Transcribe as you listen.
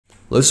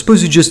let's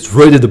suppose you just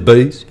raided the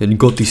base and you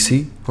got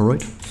TC,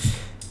 alright?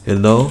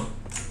 And now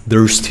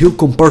there are still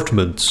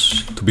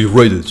compartments to be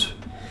raided.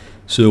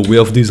 So we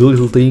have this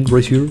little thing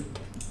right here,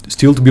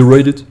 still to be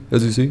raided,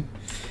 as you see.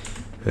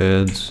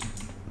 And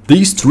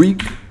this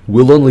trick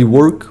will only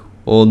work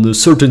on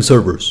certain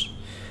servers,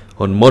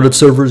 on modded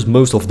servers,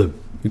 most of them.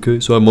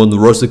 Okay, so I'm on the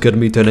Rust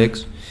Academy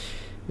 10x,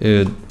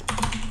 and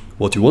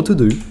what you want to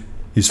do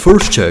is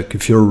first check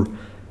if you're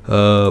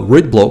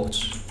raid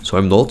blocked. So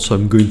I'm not, so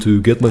I'm going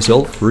to get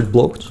myself raid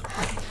blocked.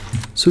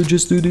 So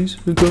just do this,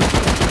 okay?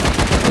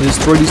 And let's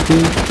try this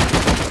thing.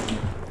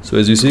 So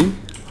as you see,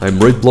 I'm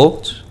raid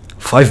blocked,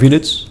 5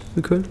 minutes,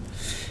 okay?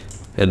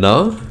 And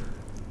now,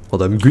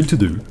 what I'm going to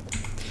do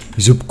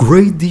is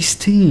upgrade this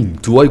thing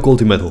to high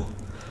quality metal,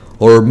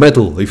 or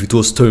metal if it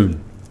was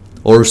stone,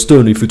 or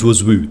stone if it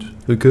was wood,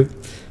 okay?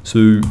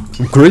 So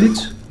upgrade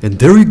it, and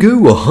there you go,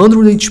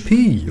 100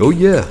 HP, oh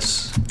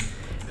yes.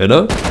 And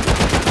now,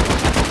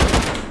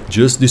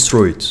 just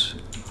destroy it,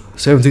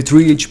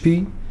 73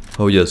 HP,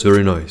 oh yes,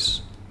 very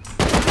nice.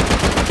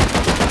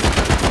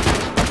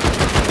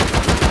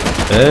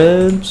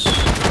 And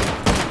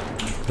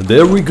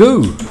there we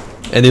go.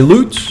 Any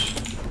loot?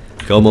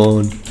 Come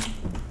on.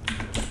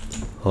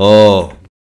 Oh,